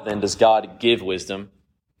how then does God give wisdom?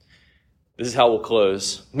 This is how we'll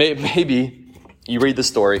close. Maybe you read the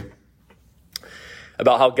story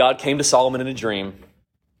about how God came to Solomon in a dream,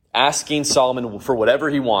 asking Solomon for whatever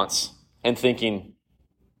he wants, and thinking,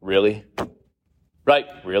 really? Right?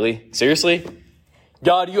 Really? Seriously?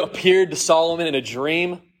 God, you appeared to Solomon in a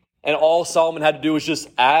dream, and all Solomon had to do was just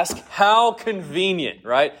ask? How convenient,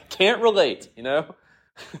 right? Can't relate, I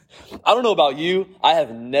don't know about you. I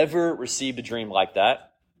have never received a dream like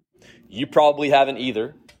that. You probably haven't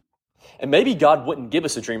either. And maybe God wouldn't give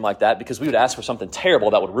us a dream like that because we would ask for something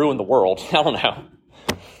terrible that would ruin the world. I don't know.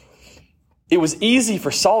 It was easy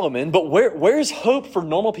for Solomon, but where's hope for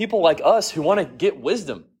normal people like us who want to get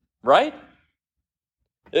wisdom, right?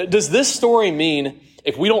 Does this story mean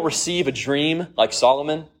if we don't receive a dream like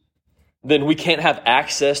Solomon, then we can't have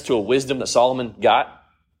access to a wisdom that Solomon got?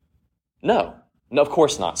 No, of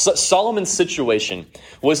course not. Solomon's situation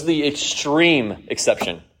was the extreme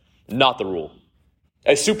exception, not the rule.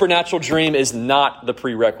 A supernatural dream is not the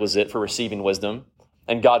prerequisite for receiving wisdom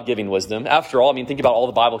and God giving wisdom. After all, think about all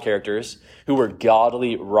the Bible characters who were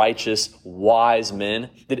godly, righteous, wise men.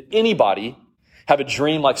 Did anybody have a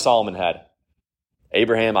dream like Solomon had?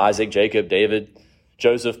 Abraham, Isaac, Jacob, David,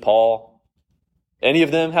 Joseph, Paul. Any of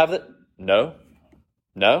them have it? No.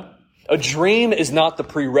 A dream is not the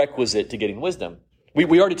prerequisite to getting wisdom.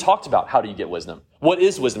 We already talked about how do you get wisdom. What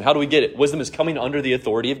is wisdom? How do we get it? Wisdom is coming under the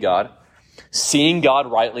authority of God, seeing God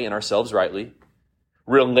rightly and ourselves rightly,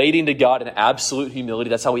 relating to God in absolute humility.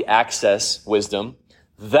 That's how we access wisdom.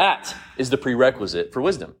 That is the prerequisite for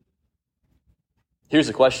wisdom. Here's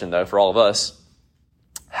the question, though, for all of us.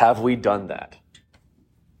 Have we done that?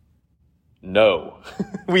 No,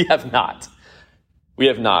 we have not. We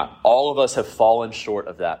have not. All of us have fallen short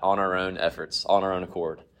of that on our own efforts, on our own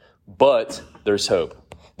accord. But there's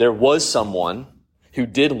hope. There was someone who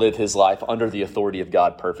did live his life under the authority of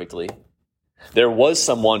God perfectly. There was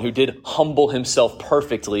someone who did humble himself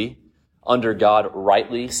perfectly under God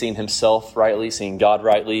rightly, seeing himself rightly, seeing God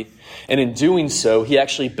rightly. And in doing so, he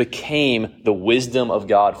actually became the wisdom of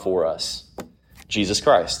God for us, Jesus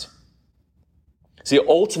Christ. See,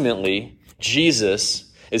 ultimately,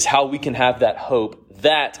 Jesus is how we can have that hope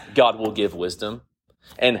that God will give wisdom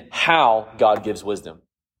and how God gives wisdom.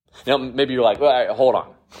 Now, maybe you're like, all right, hold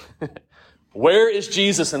on. Where is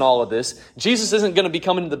Jesus in all of this? Jesus isn't going to be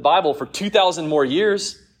coming to the Bible for 2,000 more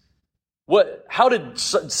years.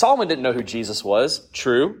 Solomon didn't know who Jesus was,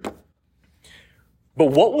 true. But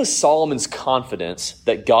what was Solomon's confidence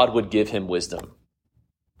that God would give him wisdom?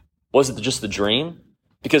 Was it just the dream?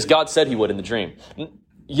 Because God said he would in the dream.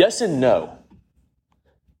 Yes and no.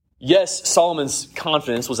 Yes, Solomon's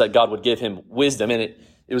confidence was that God would give him wisdom, and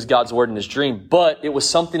it was God's word in his dream, but it was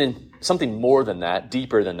something more than that,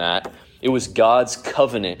 deeper than that. It was God's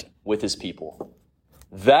covenant with his people.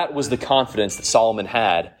 That was the confidence that Solomon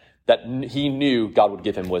had, that he knew God would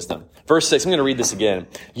give him wisdom. Verse 6, I'm going to read this again.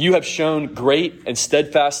 You have shown great and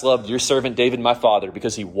steadfast love to your servant David, my father,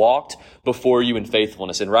 because he walked before you in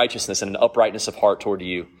faithfulness and righteousness and an uprightness of heart toward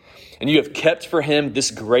you. And you have kept for him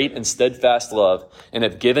this great and steadfast love and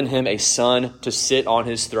have given him a son to sit on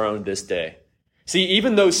his throne this day. See,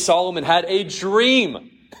 even though Solomon had a dream,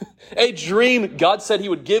 God said he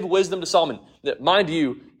would give wisdom to Solomon. Mind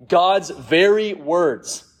you, God's very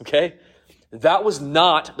words, okay? That was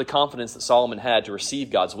not the confidence that Solomon had to receive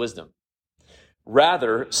God's wisdom.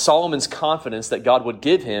 Rather, Solomon's confidence that God would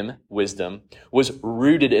give him wisdom was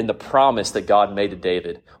rooted in the promise that God made to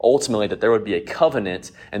David. Ultimately, that there would be a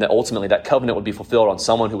covenant, and that ultimately that covenant would be fulfilled on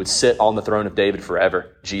someone who would sit on the throne of David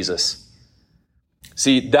forever, Jesus.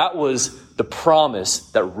 See, that was the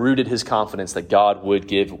promise that rooted his confidence that God would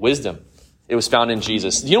give wisdom. It was found in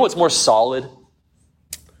Jesus. You know what's more solid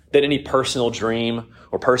than any personal dream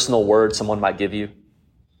or personal word someone might give you?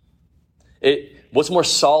 What's more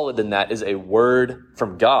solid than that is a word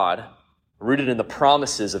from God, rooted in the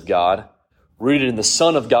promises of God, rooted in the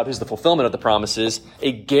Son of God, who's the fulfillment of the promises,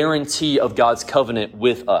 a guarantee of God's covenant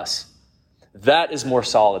with us. That is more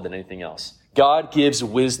solid than anything else. God gives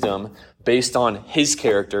wisdom based on his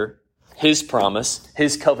character, his promise,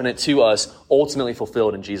 his covenant to us, ultimately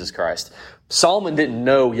fulfilled in Jesus Christ. Solomon didn't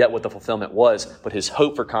know yet what the fulfillment was, but his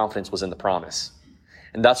hope for confidence was in the promise.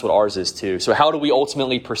 And that's what ours is too. So how do we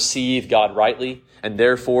ultimately perceive God rightly and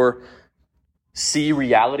therefore see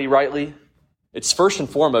reality rightly? It's first and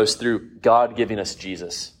foremost through God giving us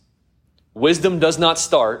Jesus. Wisdom does not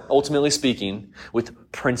start, ultimately speaking,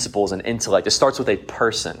 with principles and intellect. It starts with a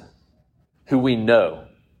person who we know,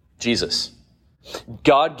 Jesus.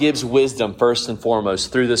 God gives wisdom first and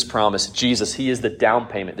foremost through this promise. Jesus, he is the down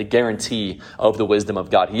payment, the guarantee of the wisdom of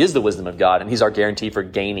God. He is the wisdom of God, and he's our guarantee for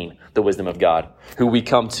gaining the wisdom of God, who we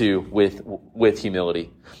come to with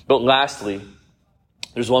humility. But lastly,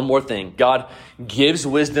 there's one more thing. God gives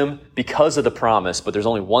wisdom because of the promise, but there's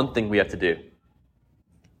only one thing we have to do.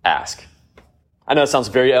 Ask. I know it sounds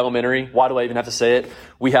very elementary. Why do I even have to say it?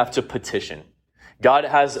 We have to petition. God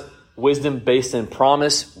has wisdom based in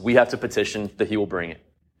promise. We have to petition that he will bring it.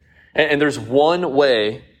 And there's one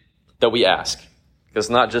way that we ask. It's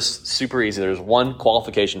not just super easy. There's one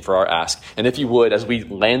qualification for our ask. And if you would, as we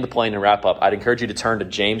land the plane and wrap up, I'd encourage you to turn to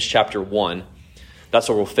James chapter 1. That's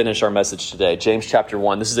where we'll finish our message today. James chapter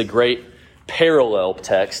 1. This is a great parallel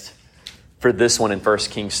text for this one in 1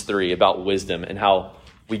 Kings 3 about wisdom and how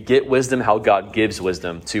we get wisdom, how God gives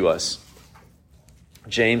wisdom to us.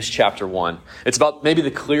 James chapter 1. It's about maybe the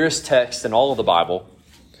clearest text in all of the Bible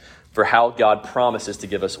for how God promises to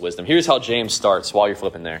give us wisdom. Here's how James starts while you're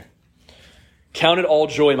flipping there. Count it all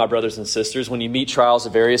joy, my brothers and sisters, when you meet trials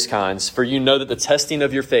of various kinds, for you know that the testing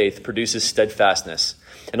of your faith produces steadfastness.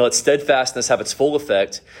 And let steadfastness have its full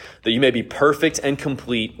effect, that you may be perfect and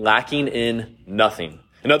complete, lacking in nothing.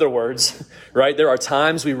 In other words, right, there are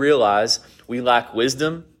times we realize we lack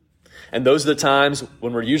wisdom, and those are the times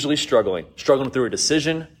when we're usually struggling through a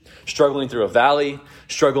decision, struggling through a valley,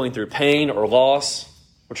 struggling through pain or loss.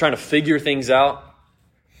 We're trying to figure things out.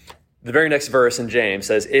 The very next verse in James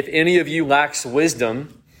says, if any of you lacks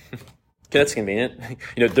wisdom, okay, that's convenient.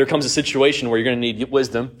 There comes a situation where you're going to need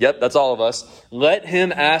wisdom. Yep, that's all of us. Let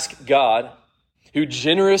him ask God, who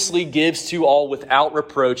generously gives to all without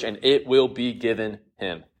reproach, and it will be given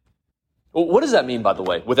him. Well, what does that mean, by the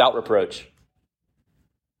way, without reproach?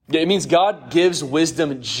 It means God gives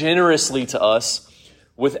wisdom generously to us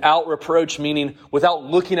without reproach, meaning without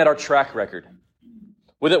looking at our track record.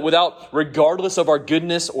 Without, regardless of our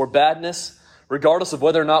goodness or badness, regardless of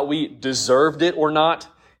whether or not we deserved it or not,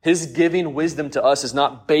 his giving wisdom to us is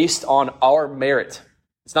not based on our merit.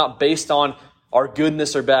 It's not based on our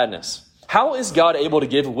goodness or badness. How is God able to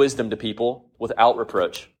give wisdom to people without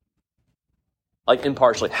reproach? Like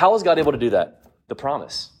impartially. How is God able to do that? The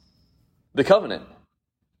promise. The covenant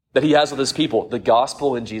that he has with his people, the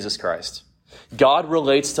gospel in Jesus Christ. God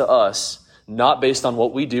relates to us not based on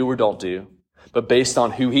what we do or don't do, but based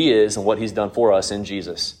on who he is and what he's done for us in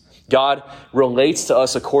Jesus. God relates to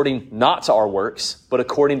us according not to our works, but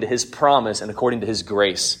according to his promise and according to his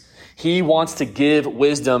grace. He wants to give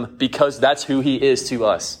wisdom because that's who he is to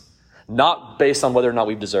us, not based on whether or not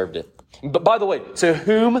we've deserved it. But by the way, to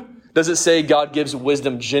whom does it say God gives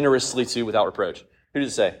wisdom generously to without reproach? Who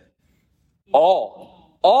does it say? All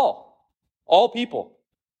people.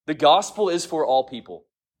 The gospel is for all people.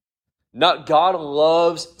 God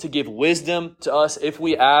loves to give wisdom to us if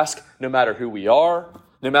we ask, no matter who we are,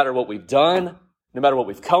 no matter what we've done, no matter what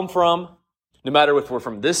we've come from, no matter if we're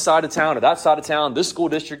from this side of town or that side of town, this school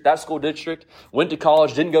district, that school district, went to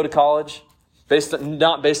college, didn't go to college,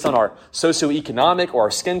 not based on our socioeconomic or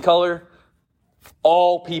our skin color.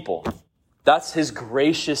 All people. That's his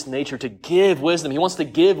gracious nature to give wisdom. He wants to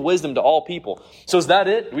give wisdom to all people. So is that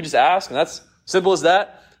it? We just ask, and that's simple as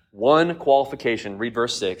that? One qualification. Read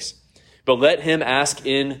verse 6. But let him ask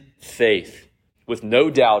in faith, with no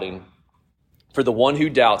doubting. For the one who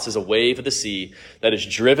doubts is a wave of the sea that is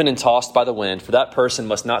driven and tossed by the wind. For that person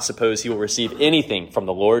must not suppose he will receive anything from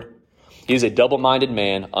the Lord. He is a double-minded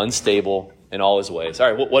man, unstable in all his ways.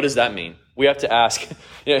 All right, what does that mean? We have to ask,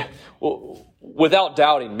 without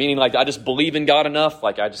doubting, meaning like I just believe in God enough,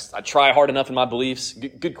 like I try hard enough in my beliefs.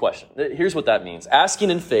 Good question. Here's what that means. Asking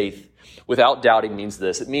in faith without doubting means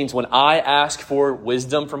this. It means when I ask for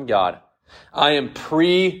wisdom from God, I am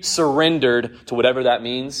pre-surrendered to whatever that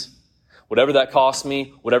means, whatever that costs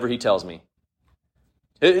me, whatever he tells me.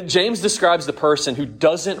 James describes the person who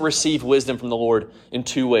doesn't receive wisdom from the Lord in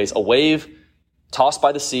two ways: a wave tossed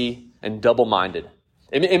by the sea and double-minded.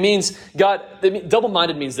 It means,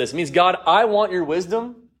 double-minded means this. It means, God, I want your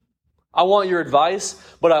wisdom. I want your advice,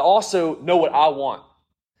 but I also know what I want.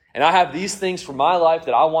 And I have these things for my life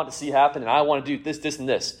that I want to see happen, and I want to do this, this, and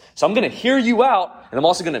this. So I'm going to hear you out, and I'm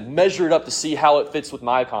also going to measure it up to see how it fits with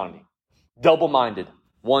my economy. Double-minded.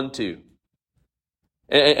 1, 2.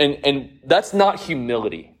 And that's not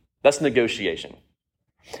humility. That's negotiation.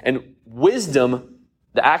 And wisdom,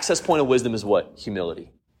 the access point of wisdom is what?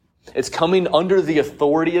 Humility. It's coming under the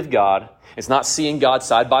authority of God. It's not seeing God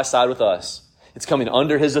side by side with us. It's coming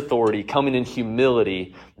under his authority, coming in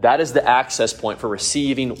humility. That is the access point for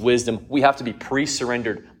receiving wisdom. We have to be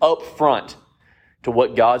pre-surrendered up front to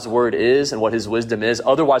what God's word is and what his wisdom is.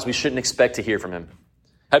 Otherwise, we shouldn't expect to hear from him.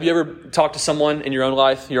 Have you ever talked to someone in your own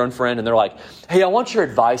life, your own friend, and they're like, hey, I want your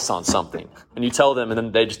advice on something. And you tell them, and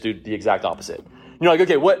then they just do the exact opposite. And you're like,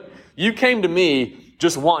 okay, you came to me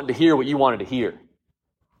just wanting to hear what you wanted to hear.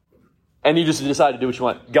 And you just decide to do what you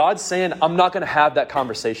want. God's saying, I'm not going to have that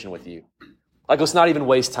conversation with you. Like, let's not even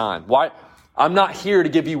waste time. Why? I'm not here to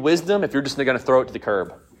give you wisdom if you're just going to throw it to the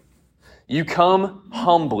curb. You come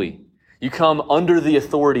humbly. You come under the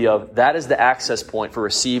authority of, that is the access point for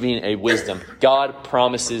receiving a wisdom God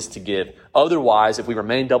promises to give. Otherwise, if we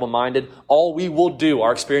remain double-minded, all we will do,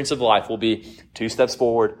 our experience of life will be 2 steps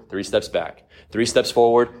forward, 3 steps back. 3 steps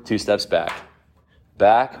forward, 2 steps back.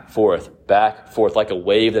 Back, forth, like a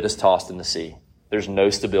wave that is tossed in the sea. There's no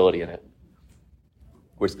stability in it.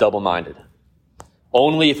 We're double-minded.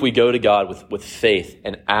 Only if we go to God with faith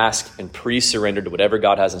and ask and pre-surrender to whatever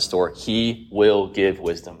God has in store, he will give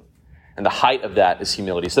wisdom. And the height of that is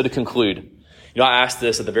humility. So to conclude, I asked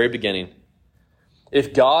this at the very beginning.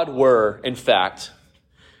 If God were, in fact,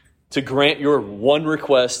 to grant your one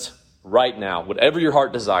request right now, whatever your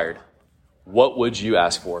heart desired, what would you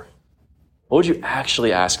ask for? What would you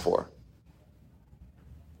actually ask for?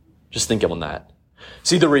 Just think on that.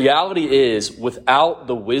 See, the reality is, without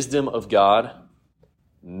the wisdom of God,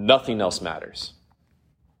 nothing else matters.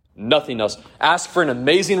 Nothing else. Ask for an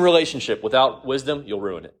amazing relationship. Without wisdom, you'll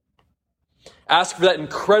ruin it. Ask for that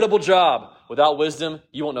incredible job. Without wisdom,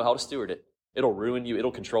 you won't know how to steward it. It'll ruin you.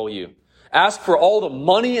 It'll control you. Ask for all the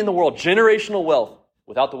money in the world, generational wealth.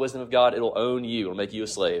 Without the wisdom of God, it'll own you. It'll make you a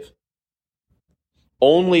slave.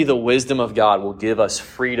 Only the wisdom of God will give us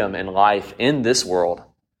freedom and life in this world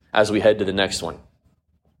as we head to the next one,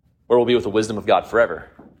 where we'll be with the wisdom of God forever.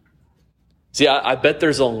 See, I bet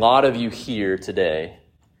there's a lot of you here today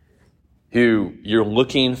who you're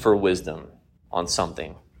looking for wisdom on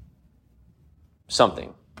something.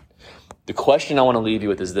 Something. The question I want to leave you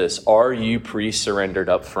with is this: are you pre-surrendered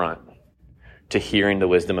up front to hearing the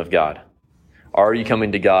wisdom of God? Are you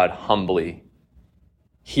coming to God humbly,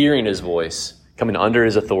 hearing his voice, coming under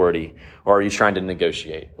his authority, or are you trying to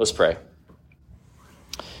negotiate? Let's pray.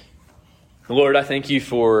 Lord, I thank you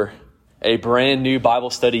for a brand new Bible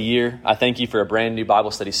study year. I thank you for a brand new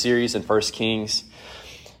Bible study series in 1 Kings.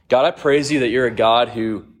 God, I praise you that you're a God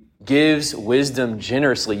who gives wisdom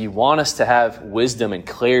generously. You want us to have wisdom and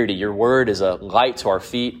clarity. Your word is a light to our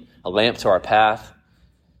feet, a lamp to our path.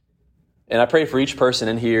 And I pray for each person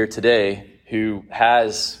in here today who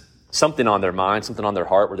has something on their mind, something on their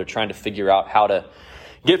heart, where they're trying to figure out how to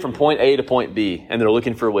get from point A to point B, and they're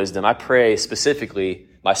looking for wisdom. I pray specifically,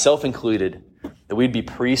 myself included, that we'd be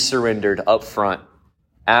pre-surrendered up front,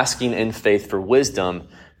 asking in faith for wisdom,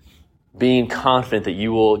 being confident that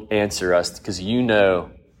you will answer us because you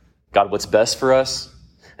know, God, what's best for us.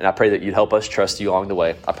 And I pray that you'd help us trust you along the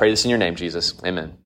way. I pray this in your name, Jesus. Amen.